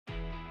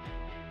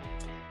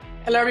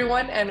Hello,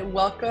 everyone, and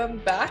welcome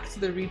back to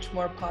the Reach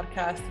More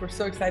podcast. We're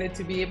so excited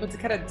to be able to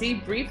kind of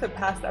debrief the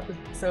past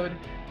episode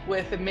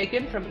with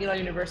Megan from Elon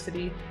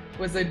University. It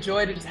was a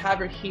joy to just have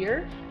her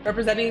here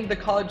representing the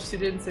college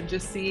students and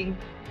just seeing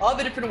all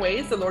the different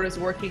ways the Lord is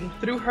working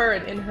through her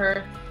and in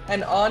her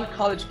and on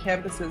college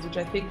campuses, which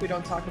I think we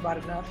don't talk about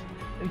enough.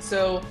 And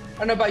so I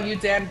don't know about you,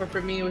 Dan, but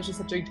for me, it was just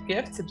such a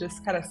gift to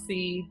just kind of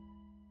see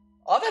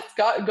all that's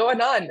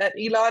going on at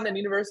Elon and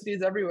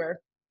universities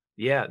everywhere.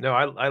 Yeah, no,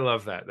 I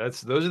love that.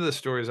 Those are the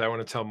stories I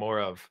wanna tell more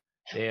of,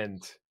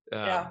 and,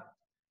 Yeah.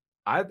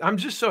 I'm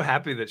just so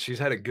happy that she's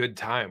had a good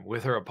time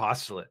with her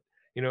apostolate,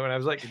 and I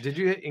was like, "Did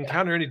you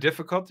encounter any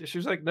difficulty?" She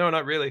was like, "No,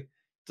 not really."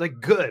 It's like,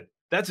 "Good."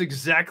 That's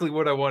exactly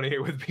what I wanna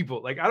hear with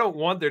people. Like, I don't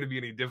want there to be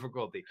any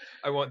difficulty.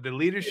 I want the Yeah.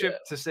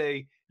 leadership to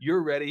say,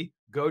 "You're ready,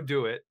 go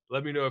do it.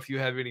 Let me know if you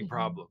have any hmm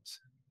problems."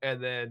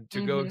 And then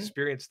to go hmm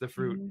experience the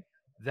fruit. hmm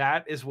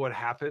That is what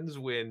happens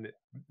when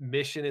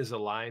mission is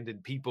aligned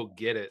and people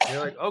get it.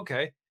 They're like,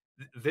 "Okay,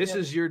 this Yep.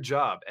 is your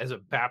job as a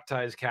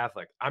baptized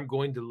Catholic. I'm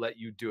going to let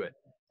you do it."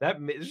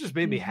 It just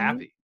made me hmm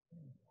happy.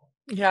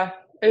 Yeah,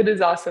 it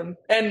is awesome.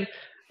 And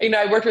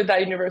I worked with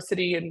that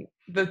university, and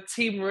the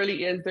team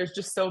really is. There's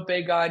just so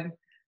big on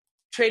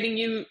training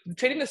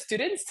the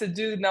students to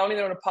do not only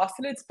their own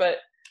apostolates, but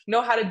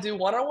know how to do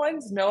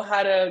one-on-ones, know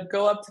how to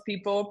go up to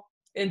people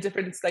in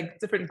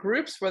different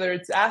groups, whether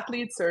it's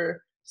athletes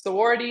or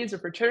sororities or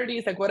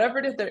fraternities, like whatever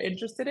it is they're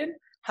interested in.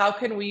 How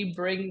can we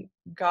bring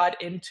God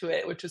into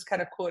it? Which is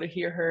kind of cool to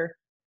hear her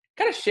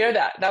kind of share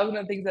that. That was one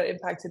of the things that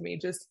impacted me.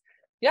 Just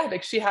yeah,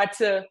 like she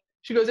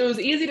goes, it was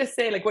easy to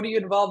say, like, what are you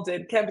involved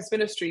in? Campus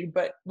ministry,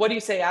 but what do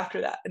you say after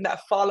that? And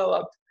that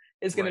follow-up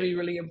is gonna Right. be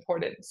really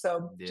important.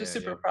 So just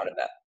Yeah, super yeah. proud of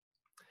that.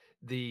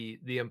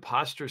 The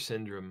imposter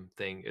syndrome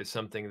thing is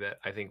something that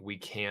I think we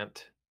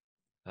can't,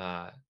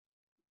 uh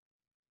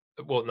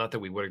well, not that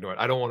we would ignore it.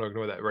 I don't want to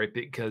ignore that, right?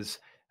 Because,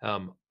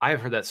 I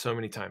have heard that so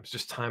many times,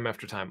 just time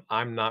after time.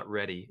 I'm not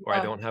ready, or I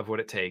Yeah. don't have what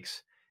it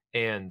takes,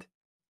 and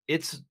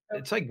it's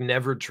Yep. it's, like,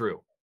 never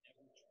true.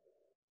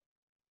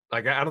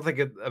 Like, I don't think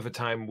of a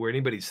time where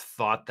anybody's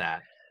thought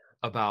that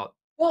about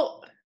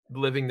Well,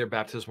 living their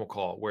baptismal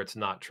call where it's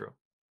not true.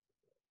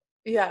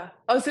 yeah,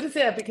 I was gonna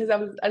say that because I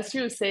was as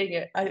she was saying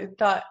it, I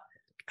thought,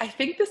 I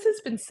think this has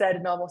been said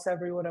in almost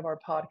every one of our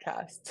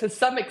podcasts to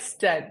some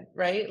extent,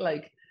 right?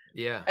 Like,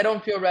 Yeah. I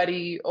don't feel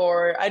ready,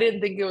 or I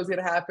didn't think it was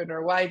gonna happen,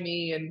 or why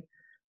me? And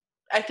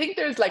I think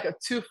there's like a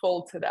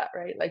twofold to that,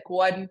 right? Like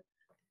one,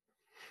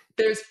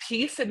 there's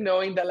peace in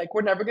knowing that like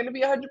we're never gonna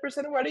be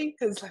 100% ready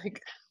because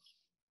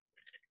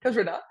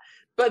we're not.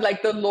 But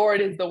like the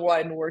Lord is the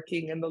one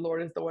working and the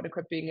Lord is the one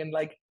equipping, and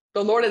like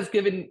the Lord has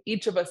given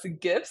each of us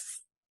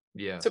gifts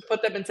Yeah. to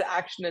put them into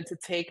action and to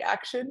take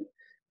action.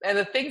 And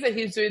the things that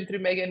he's doing through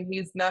Megan,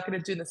 he's not going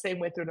to do in the same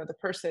way through another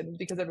person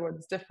because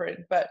everyone's different.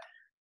 But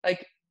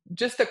like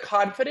just the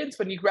confidence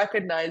when you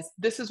recognize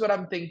this is what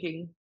I'm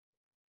thinking,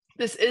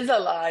 this is a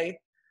lie.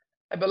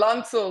 I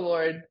belong to the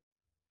Lord.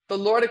 The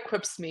Lord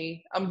equips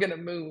me. I'm going to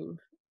move.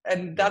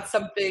 And Yeah. that's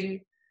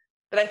something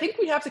that I think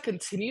we have to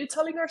continue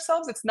telling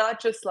ourselves. It's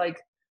not just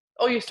like,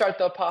 oh, you start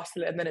the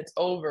apostolate and then it's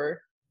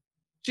over.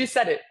 She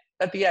said it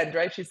at the end,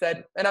 right? She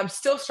said, and I'm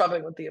still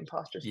struggling with the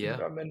imposter Yeah.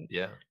 syndrome. And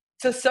Yeah.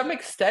 to some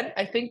extent,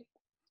 I think,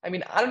 I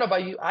mean, I don't know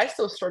about you, I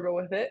still struggle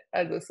with it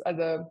as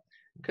a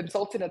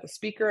consultant, as a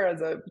speaker, as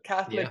a Yeah.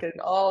 Catholic in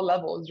all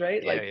levels,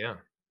 right? Yeah, Like, yeah.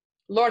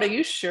 Lord, are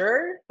you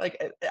sure? Like,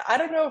 I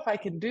don't know if I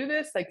can do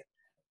this. Like,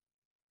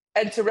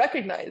 and to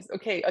recognize,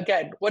 okay,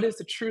 again, what is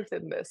the truth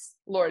in this?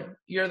 Lord,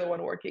 you're the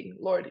one working.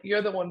 Lord,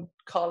 you're the one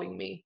calling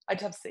me. I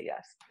just have to say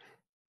yes.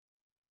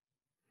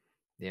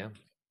 Yeah.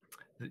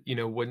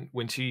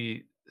 When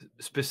she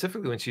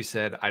specifically when she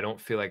said, "I don't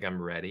feel like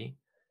I'm ready,"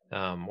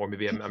 or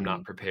maybe I'm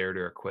not Mhm. prepared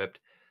or equipped.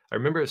 I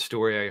remember a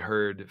story I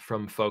heard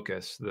from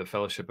Focus, the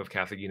Fellowship of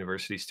Catholic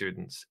University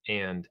Students,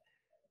 and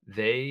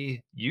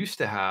they used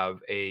to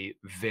have a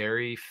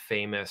very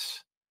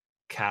famous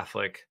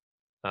Catholic,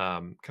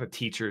 kind of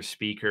teacher,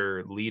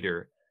 speaker,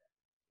 leader,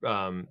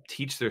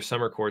 teach their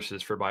summer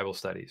courses for Bible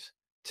studies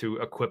to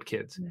equip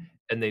kids. Mhm.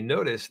 And they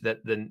noticed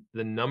that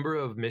the number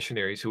of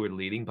missionaries who were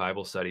leading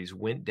Bible studies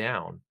went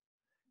down,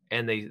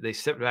 and they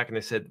stepped back and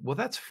they said, "Well,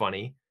 that's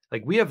funny.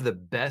 Like, we have the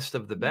best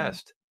of the Mhm.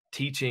 best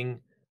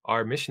teaching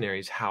our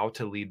missionaries how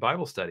to lead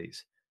Bible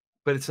studies,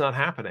 but it's not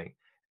happening."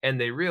 And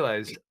they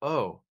realized,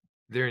 "Oh,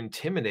 they're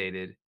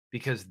intimidated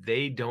because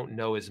they don't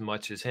know as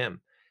much as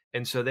him."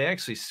 And so they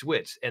actually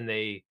switched, and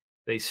they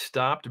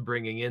stopped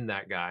bringing in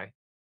that guy,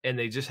 and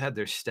they just had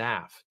their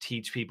staff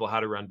teach people how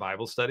to run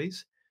Bible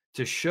studies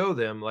to show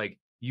them, like,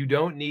 you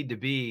don't need to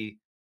be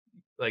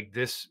like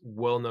this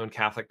well-known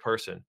Catholic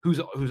person who's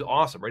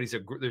awesome, right?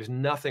 There's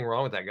nothing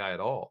wrong with that guy at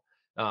all.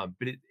 But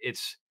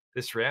it's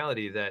this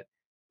reality that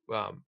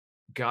um,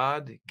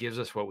 God gives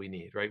us what we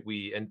need, right?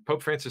 And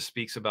Pope Francis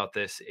speaks about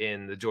this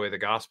in the Joy of the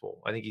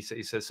Gospel. I think he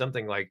says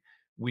something like,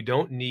 "We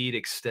don't need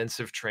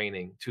extensive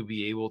training to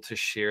be able to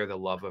share the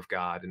love of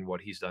God and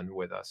what He's done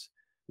with us,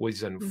 what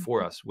He's done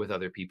for Mhm. us with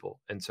other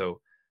people." And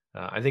so,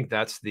 I think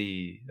that's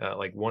the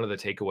like one of the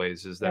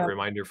takeaways is that Yeah.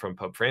 reminder from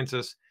Pope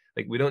Francis.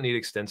 Like, we don't need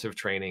extensive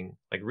training.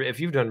 Like, if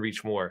you've done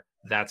Reach More,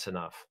 that's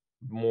enough,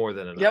 more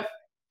than Yep. enough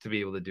to be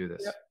able to do Yep.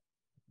 this.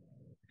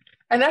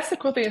 And that's the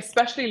cool thing,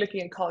 especially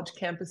looking at college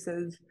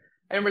campuses.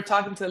 I remember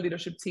talking to the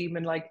leadership team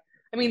and like,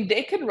 I mean,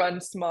 they can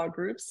run small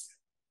groups,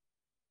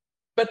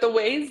 but the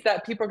ways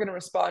that people are going to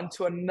respond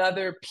to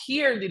another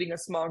peer leading a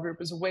small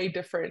group is way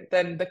different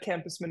than the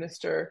campus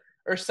minister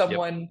or Yep.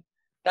 someone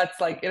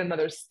that's like in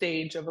another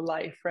stage of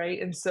life,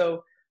 right? And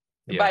so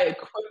Yeah. by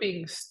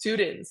equipping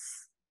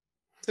students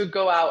to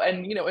go out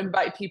and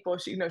invite people,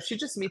 she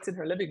just meets in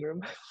her living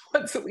room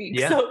once a week.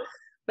 Yeah. So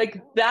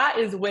like that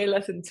is way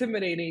less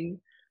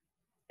intimidating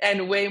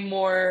and way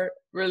more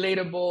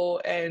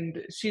relatable,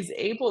 and she's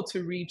able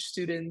to reach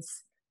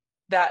students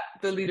that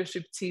the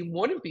leadership team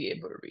wouldn't be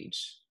able to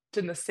reach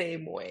in the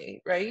same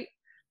way, right?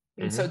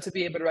 And so Mhm. to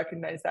be able to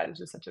recognize that is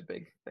just such a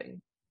big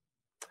thing.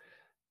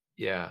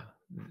 Yeah.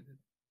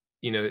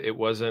 It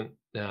wasn't,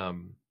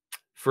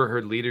 for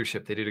her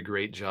leadership, they did a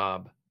great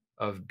job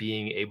of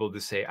being able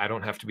to say, "I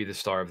don't have to be the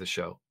star of the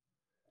show."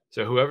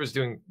 So whoever's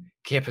doing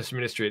campus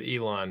ministry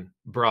at Elon,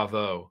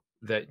 bravo,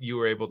 that you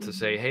were able to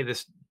say, Mhm. "Hey,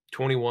 this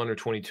 21 or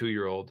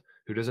 22-year-old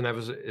who doesn't have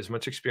as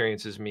much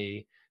experience as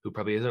me, who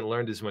probably hasn't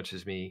learned as much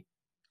as me,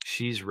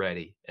 she's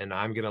ready, and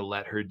I'm gonna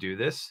let her do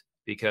this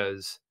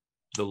because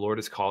the Lord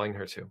is calling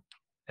her to."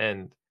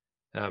 And,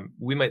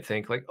 we might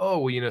think like, "Oh,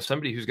 well,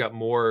 somebody who's got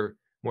more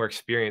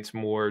experience,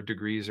 more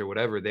degrees or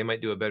whatever, they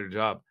might do a better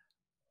job."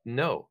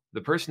 No,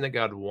 the person that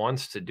God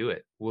wants to do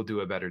it will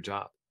do a better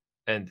job,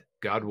 and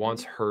God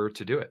wants Mhm. her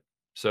to do it.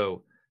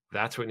 So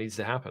that's what needs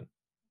to happen.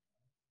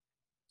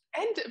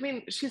 And I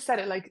mean, she said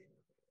it like,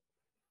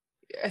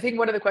 I think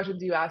one of the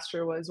questions you asked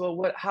her was,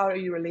 well, how are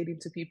you relating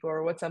to people,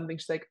 or what's something?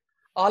 She's like,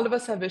 all of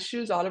us have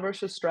issues, all of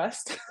us are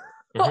stressed,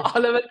 Mhm.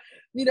 all of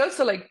it,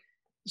 so like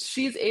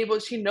she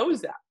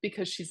knows that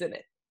because she's in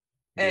it.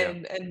 Yeah.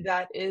 And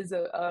that is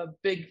a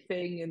big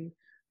thing, and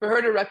for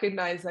her to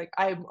recognize, like,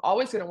 I'm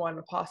always gonna want an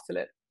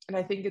apostolate, and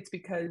I think it's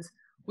because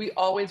we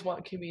always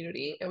want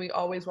community, and we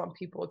always want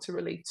people to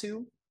relate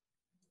to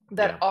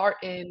that Yeah. are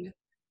in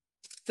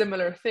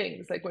similar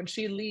things. Like, when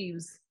she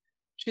leaves,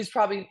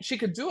 she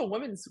could do a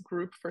women's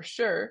group for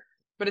sure,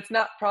 but it's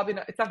not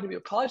gonna be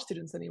with college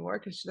students anymore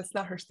because that's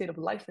not her state of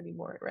life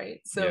anymore,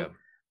 right? So, Yeah.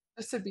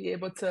 just to be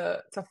able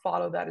to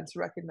follow that and to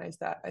recognize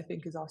that, I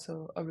think is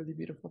also a really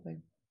beautiful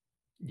thing.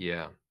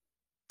 Yeah.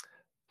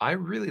 I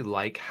really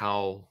like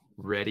how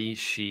ready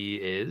she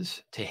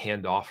is to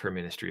hand off her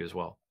ministry as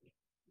well.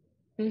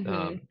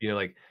 Mhm.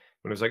 Like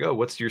when I was like, "Oh,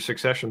 what's your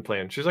succession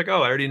plan?" She's like,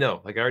 "Oh, I already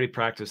know. Like I already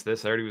practiced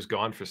this. I already was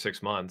gone for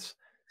 6 months.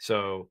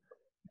 So,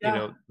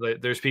 Yeah,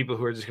 there's people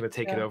who are just going to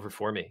take it yeah, over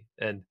for me."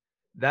 And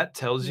that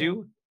tells yeah.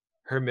 you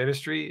her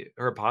ministry,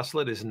 her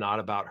apostolate is not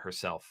about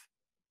herself.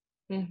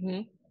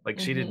 Mhm, Like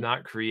she did mhm.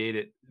 not create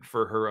it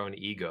for her own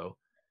ego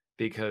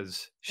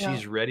because Yeah,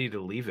 she's ready to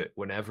leave it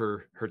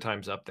whenever her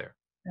time's up there.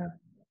 yeah,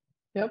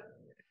 yep.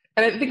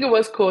 And I think it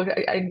was cool.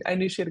 I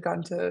knew she had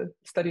gone to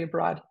study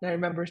abroad, and I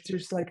remember she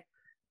was like,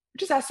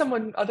 "Just ask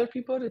other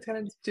people to kind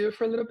of do it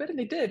for a little bit," and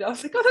they did. I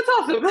was like, "Oh, that's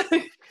awesome."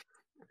 Like,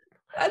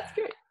 that's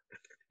great.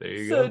 There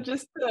you So go.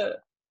 just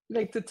the,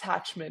 like,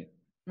 detachment,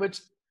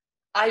 which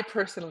I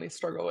personally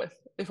struggle with,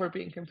 if we're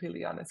being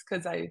completely honest,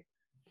 because I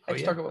Oh yeah.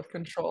 struggle with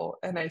control,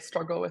 and I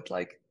struggle with,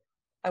 like,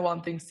 I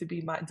want things to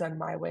be done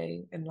my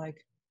way, and,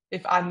 like,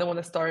 if I'm the one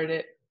that started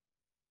it,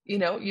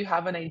 you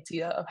have an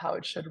idea of how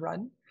it should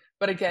run.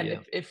 But again,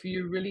 Yeah. if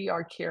you really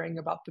are caring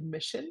about the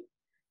mission,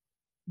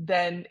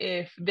 then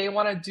if they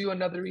want to do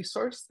another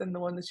resource than the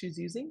one that she's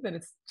using, then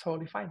it's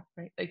totally fine,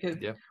 right? Like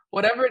Yeah.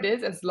 whatever it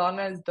is, as long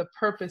as the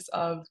purpose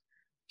of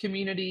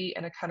community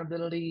and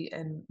accountability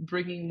and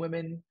bringing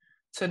women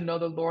to know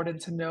the Lord and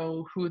to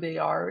know who they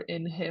are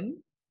in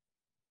Him,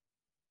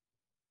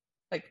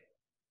 like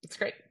it's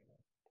great.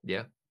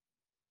 Yeah.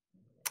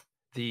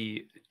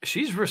 The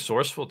She's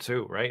resourceful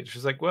too, right?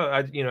 She's like, "Well,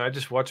 I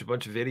just watch a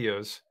bunch of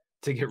videos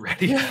to get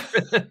ready Yeah.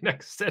 for the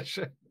next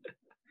session."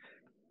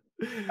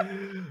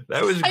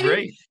 That was I mean,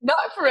 great.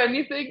 not for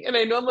anything, and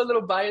I know I'm a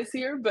little biased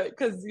here, but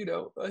because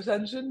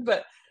attention,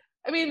 but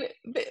I mean,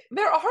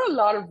 there are a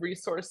lot of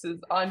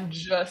resources on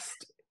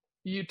just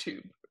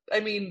YouTube. I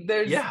mean,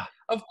 there's, Yeah.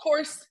 of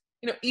course,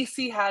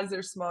 EC has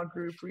their small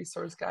group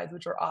resource guides,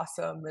 which are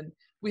awesome, and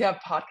we have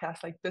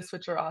podcasts like this,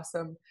 which are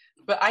awesome.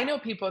 But I know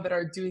people that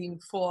are doing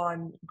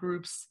full-on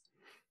groups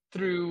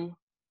through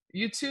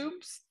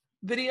YouTube's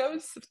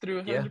videos,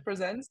 through Yeah.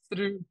 100%,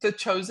 through the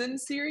Chosen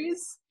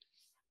series,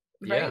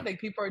 right? Yeah. Like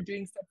people are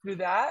doing stuff through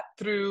that,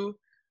 through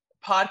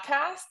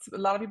podcasts. A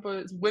lot of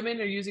people, women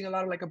are using a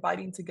lot of like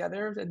abiding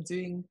together and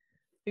doing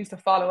things to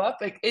follow up.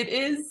 Like it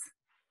is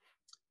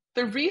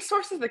the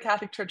resources the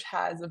Catholic Church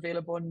has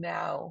available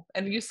now.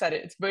 And you said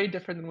it, it's very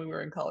different than when we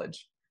were in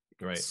college.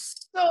 Right.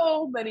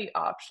 So many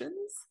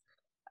options,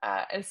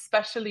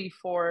 especially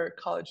for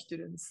college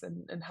students.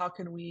 And how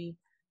can we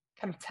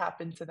kind of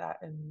tap into that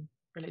and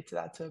relate to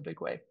that to a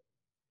big way?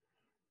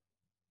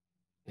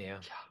 Yeah.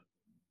 Yeah.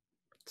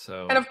 And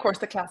So of course,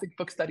 the classic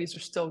book studies are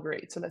still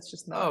great. So let's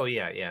just not oh,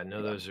 yeah, yeah. No,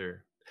 forget. those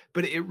are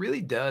But it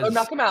really Don't does.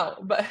 knock them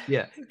out, but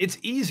Yeah, it's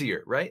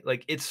easier, right?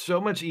 Like, it's so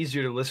much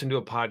easier to listen to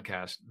a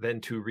podcast than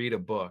to read a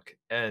book,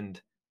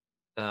 and,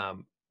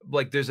 um,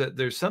 like,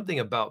 there's something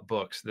about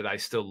books that I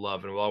still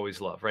love and will always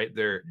love, right?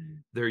 They're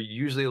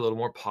usually a little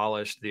more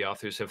polished, the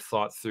authors have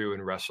thought through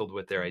and wrestled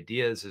with their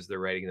ideas as they're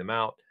writing them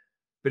out,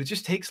 but it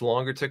just takes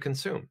longer to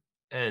consume,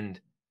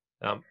 and,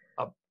 a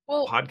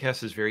well,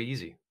 podcast is very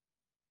easy.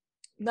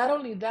 not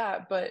only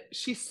that, but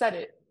she said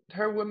it.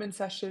 Her women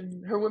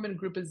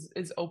group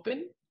is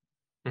open.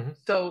 Mhm.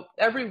 So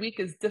every week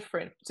is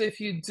different. So if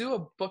you do a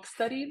book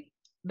study,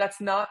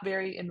 that's not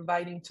very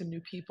inviting to new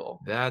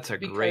people That's a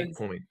great because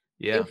point.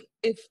 Yeah,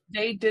 if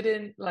they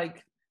didn't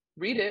like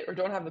read it or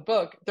don't have the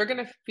book, they're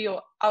gonna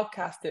feel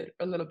outcasted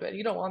a little bit.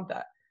 You don't want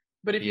that.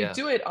 But if you yeah,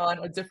 do it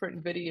on a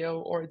different video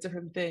or a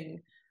different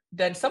thing,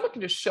 then someone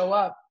can just show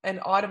up and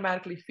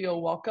automatically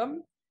feel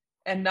welcome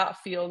and not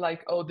feel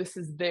like, oh, this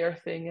is their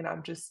thing and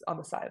I'm just on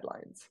the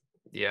sidelines.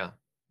 yeah.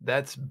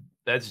 That's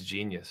that's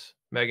genius.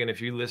 Megan,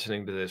 if you're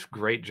listening to this,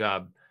 great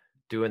job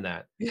doing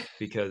that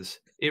because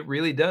it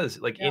really does.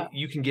 Like Yeah.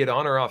 you can get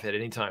on or off at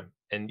any time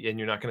and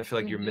you're not going to feel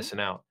like you're Mhm. missing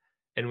out.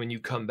 And when you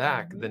come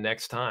back the Mhm.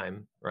 next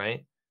time,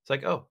 right? It's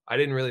like, "Oh, I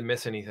didn't really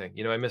miss anything.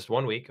 I missed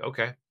 1 week.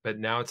 Okay, but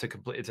now it's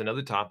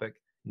another topic.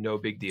 No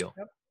big deal."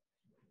 Yep.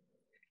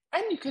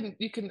 And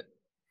you can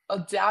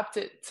adapt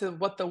it to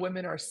what the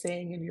women are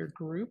saying in your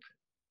group.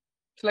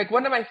 So, like,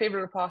 one of my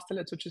favorite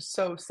apostolates, which is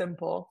so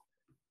simple,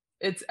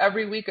 it's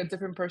every week a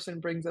different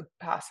person brings a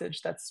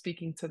passage that's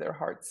speaking to their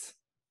hearts.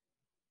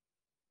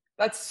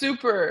 That's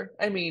super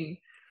I mean,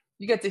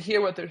 you get to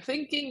hear what they're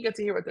thinking, you get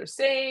to hear what they're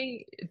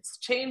saying, it's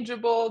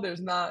changeable,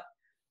 there's not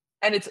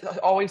and it's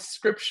always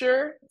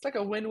scripture. It's like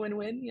a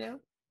win-win-win.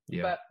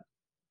 Yeah. But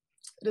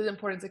it is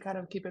important to kind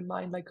of keep in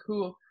mind, like,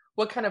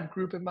 what kind of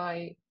group am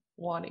I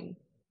wanting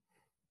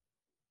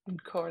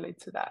and correlate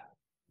to that.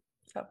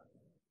 So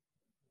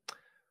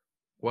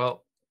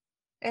Well,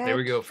 there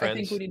we and go, I think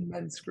we friends. need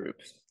men's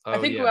groups. I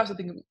Oh think we yeah. also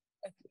think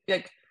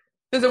like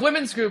there's a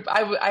women's group.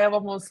 I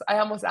almost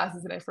asked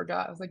this and I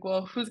forgot. I was like,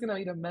 well, who's gonna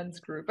lead a men's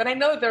group? And I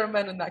know that there are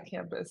men on that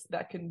campus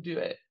that can do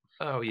it.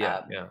 Oh yeah,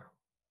 Um, yeah.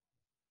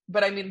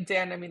 but I mean,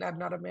 Dan, I mean, I'm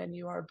not a man,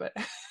 you are, but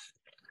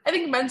I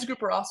think men's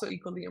group are also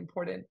equally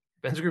important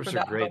Men's for groups are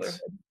that great.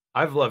 brotherhood.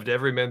 I've loved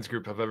every men's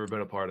group I've ever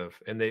been a part of,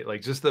 and they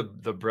like just the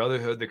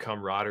brotherhood, the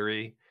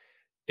camaraderie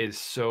is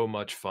so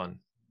much fun,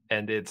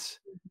 and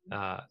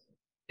uh,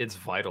 it's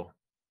vital.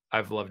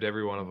 I've loved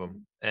every one of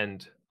them, Mhm.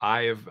 and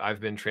I've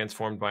been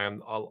transformed by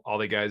 'em. All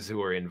the guys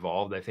who are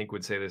involved, I think,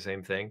 would say the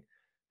same thing.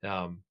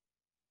 Um,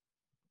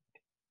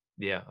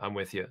 yeah, I'm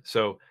with you.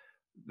 So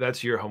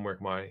that's your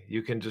homework, Marty.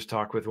 You can just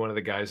talk with one of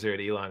the guys there at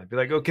Elon and be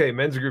like, "Okay,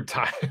 men's group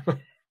time."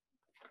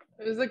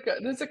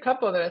 There's a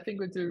couple that I think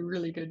would do a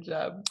really good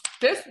job.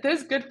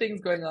 There's good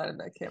things going on in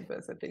that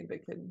campus. I think they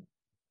can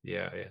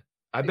Yeah, yeah.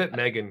 I make bet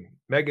that.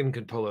 Megan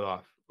could pull it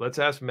off. Let's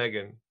ask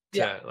Megan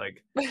Yeah. to,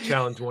 like,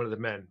 challenge one of the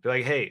men. Be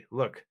like, "Hey,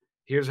 look,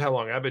 here's how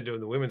long I've been doing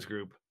the women's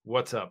group.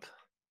 What's up?"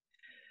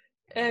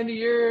 And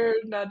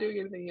you're not doing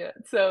anything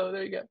yet. So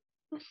there you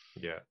go.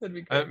 Yeah. That'd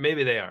be great.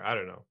 Maybe they are. I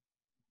don't know.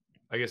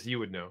 I guess you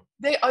would know.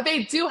 They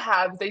do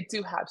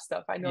have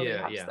stuff. I know they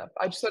Yeah, have yeah. stuff.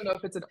 I just don't know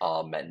if it's an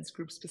all men's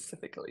group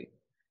specifically.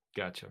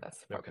 Gotcha.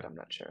 That's the part that Okay. I'm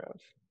not sure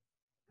of.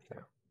 So,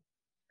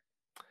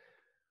 Yeah.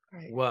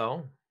 right.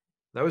 Well,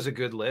 that was a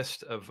good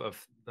list of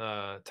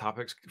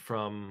topics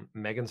from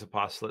Megan's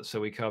apostolate. So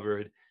we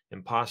covered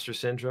imposter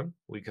syndrome.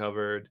 We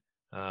covered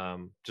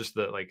just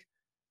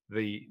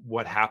the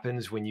what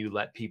happens when you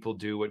let people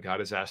do what God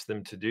has asked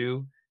them to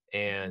do, Mhm.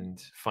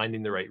 and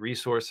finding the right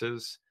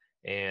resources,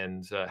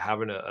 and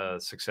having a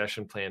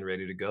succession plan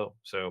ready to go.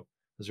 So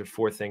those are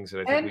 4 things that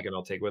I think we And can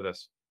all take with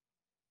us.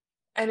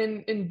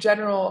 in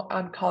general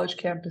on college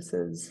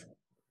campuses,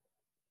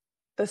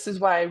 this is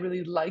why I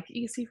really like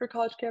EC for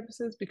college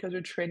campuses because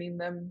you're training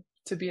them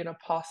to be an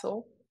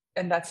apostle,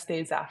 and that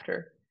stays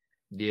after.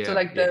 So, Yeah,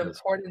 like, yeah, it the does.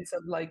 importance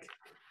of, like,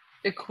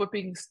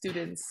 equipping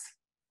students,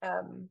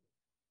 um,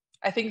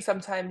 I think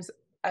sometimes,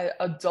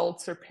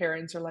 adults or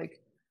parents are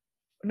like,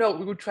 "No,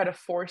 we would try to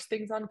force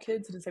things on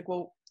kids," and it's like,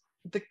 well,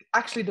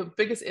 actually, the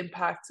biggest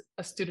impact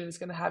a student is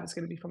gonna have is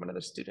gonna be from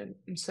another student,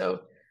 and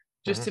so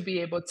just Mhm. to be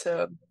able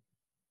to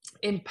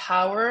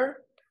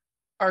empower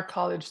our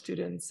college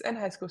students and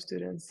high school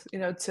students,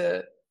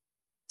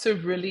 to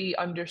really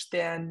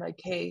understand, like,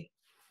 hey,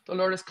 the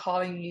Lord is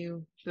calling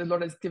you, the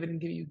Lord has give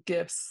you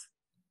gifts,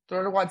 the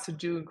Lord wants to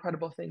do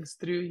incredible things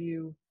through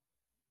you.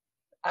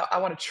 I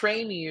want to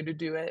train you to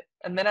do it,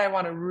 and then I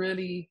want to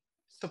really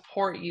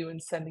support you in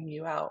sending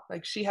you out.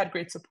 Like, she had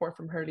great support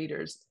from her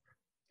leaders.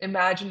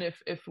 Imagine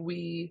if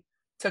we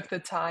took the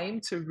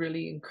time to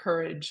really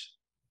encourage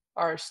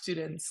our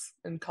students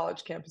in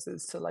college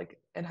campuses to, like,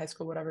 in high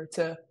school, whatever,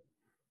 to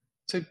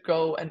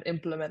go and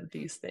implement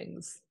these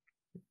things.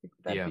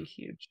 That'd Yeah. be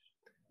huge.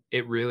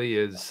 It really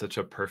is such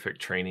a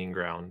perfect training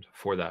ground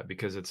for that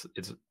because it's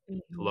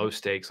low Mhm.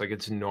 stakes. Like,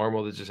 it's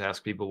normal to just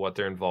ask people what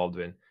they're involved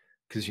in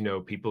because,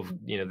 people,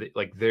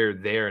 Mhm. they're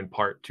there in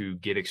part to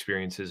get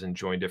experiences and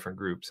join different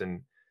groups,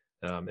 and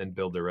and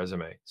build their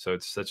resume. So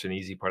it's such an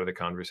easy part of the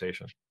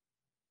conversation.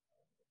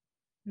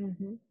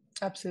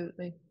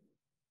 Absolutely.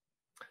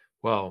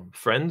 Well,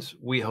 friends,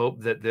 we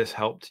hope that this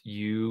helped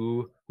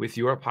you with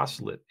your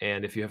apostolate.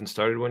 And if you haven't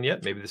started one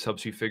yet, maybe this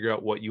helps you figure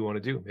out what you want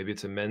to do. Maybe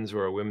it's a men's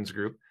or a women's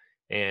group.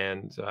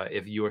 And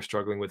if you are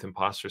struggling with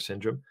imposter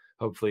syndrome,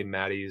 hopefully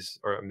Maddie's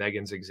or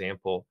Megan's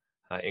example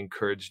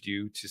encouraged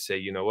you to say,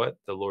 you know what,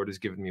 the Lord has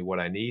given me what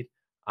I need.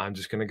 I'm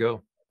just going to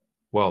go.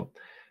 Well,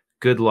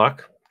 good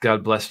luck.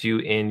 God bless you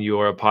in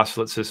your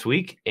apostolates this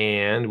week.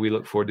 And we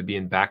look forward to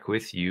being back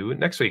with you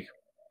next week.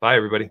 Bye,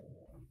 everybody.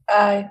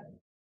 Bye.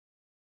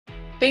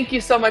 Thank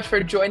you so much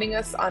for joining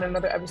us on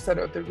another episode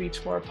of the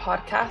Reach More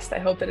podcast. I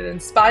hope that it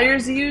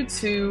inspires you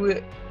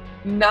to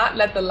not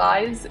let the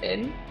lies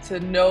in,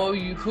 to know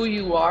who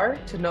you are,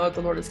 to know that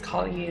the Lord is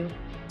calling you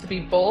to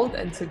be bold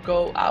and to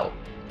go out.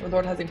 The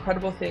Lord has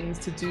incredible things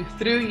to do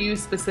through you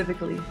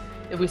specifically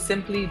if we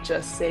simply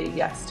just say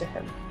yes to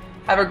Him.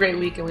 Have a great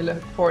week, and we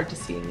look forward to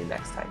seeing you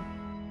next time.